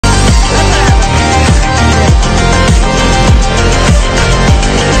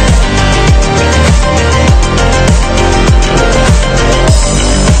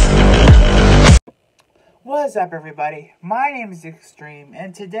is up, everybody? My name is Extreme,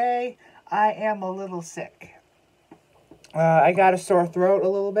 and today I am a little sick. I got a sore throat a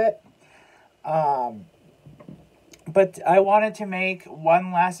little bit. But I wanted to make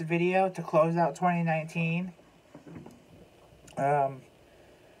one last video to close out 2019. And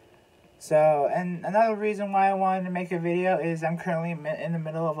another reason why I wanted to make a video is I'm currently in the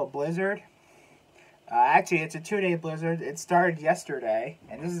middle of a blizzard. Actually, it's a 2-day blizzard. It started yesterday,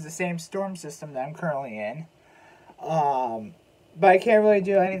 and this is the same storm system that I'm currently in. But I can't really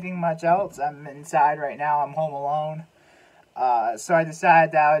do anything much else. I'm inside right now. I'm home alone. So I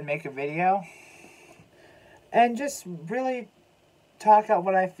decided that I would make a video and just really talk out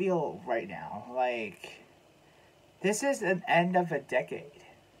what I feel right now. Like, this is an end of a decade.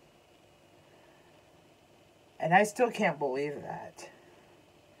 And I still can't believe that.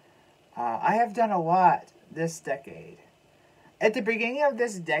 I have done a lot this decade. At the beginning of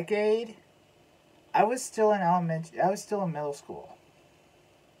this decade, I was still in middle school.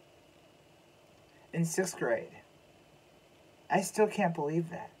 In 6th grade. I still can't believe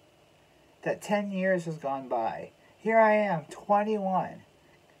that. That 10 years has gone by. Here I am, 21.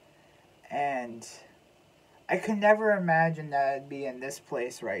 And I could never imagine that I'd be in this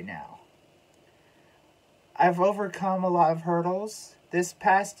place right now. I've overcome a lot of hurdles. This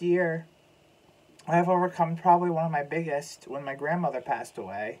past year, I've overcome probably one of my biggest when my grandmother passed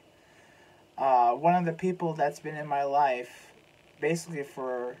away. One of the people that's been in my life, basically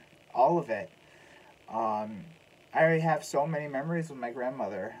for all of it. I already have so many memories with my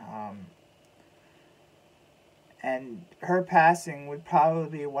grandmother. And her passing would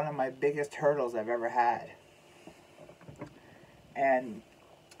probably be one of my biggest hurdles I've ever had. And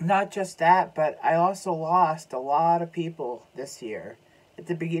not just that, but I also lost a lot of people this year. At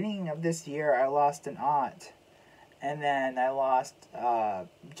the beginning of this year, I lost an aunt. And then I lost,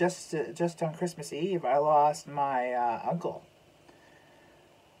 just on Christmas Eve, I lost my uncle.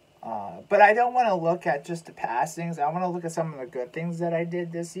 But I don't want to look at just the passings. I want to look at some of the good things that I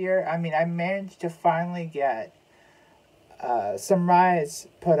did this year. I mean, I managed to finally get some rides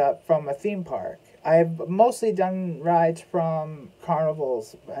put up from a theme park. I've mostly done rides from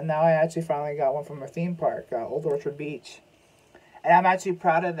carnivals, and now I actually finally got one from a theme park, Old Orchard Beach. And I'm actually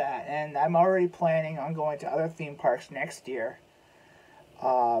proud of that, and I'm already planning on going to other theme parks next year.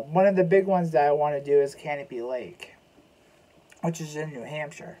 One of the big ones that I want to do is Canopy Lake, which is in New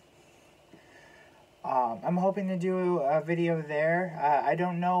Hampshire. I'm hoping to do a video there. I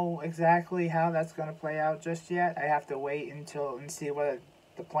don't know exactly how that's going to play out just yet. I have to wait and see what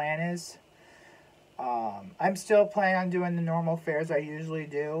the plan is. I'm still planning on doing the normal fairs I usually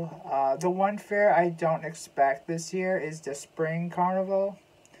do. The one fair I don't expect this year is the Spring Carnival.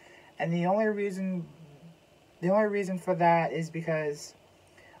 And the only reason for that is because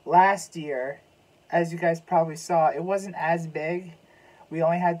last year, as you guys probably saw, it wasn't as big. We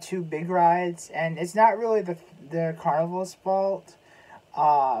only had 2 big rides, and it's not really the carnival's fault.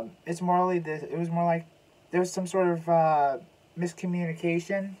 It was more like there was some sort of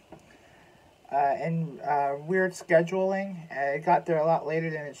miscommunication and weird scheduling. It got there a lot later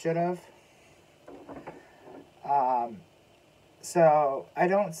than it should have. So I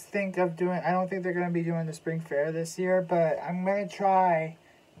don't think they're going to be doing the spring fair this year, but I'm going to try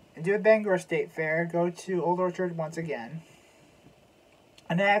and do a Bangor State Fair, go to Old Orchard once again.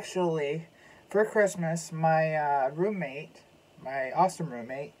 And actually, for Christmas, my roommate, my awesome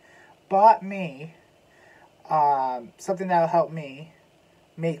roommate, bought me something that'll help me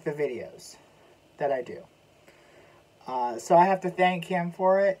make the videos that I do. So I have to thank him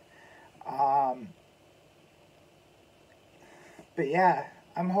for it. But yeah,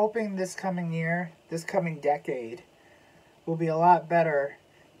 I'm hoping this coming year, this coming decade, will be a lot better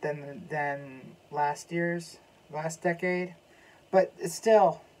than last decade. But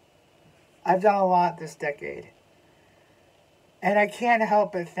still, I've done a lot this decade. And I can't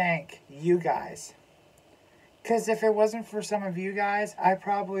help but thank you guys. Because if it wasn't for some of you guys, I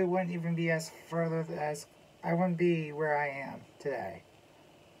probably wouldn't even be I wouldn't be where I am today.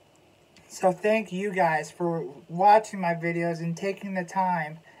 So thank you guys for watching my videos and taking the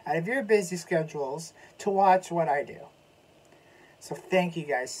time out of your busy schedules to watch what I do. So thank you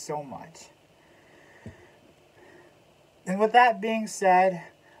guys so much. And with that being said,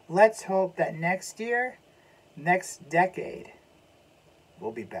 let's hope that next year, next decade,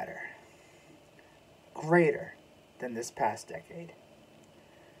 will be better. Greater than this past decade.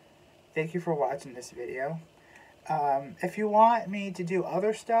 Thank you for watching this video. If you want me to do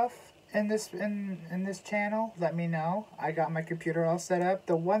other stuff in this channel, let me know. I got my computer all set up.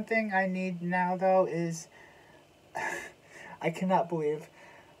 The one thing I need now, though, is I cannot believe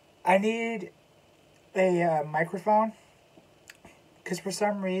I need a microphone, because for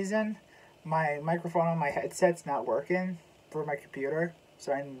some reason my microphone on my headset's not working for my computer,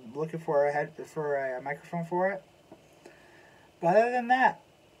 so I'm looking for a microphone for it. But other than that,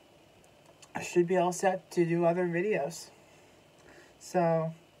 I should be all set to do other videos.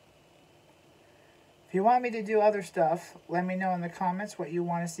 So if you want me to do other stuff, let me know in the comments what you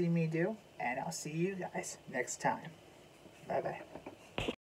want to see me do, and I'll see you guys next time. Bye bye.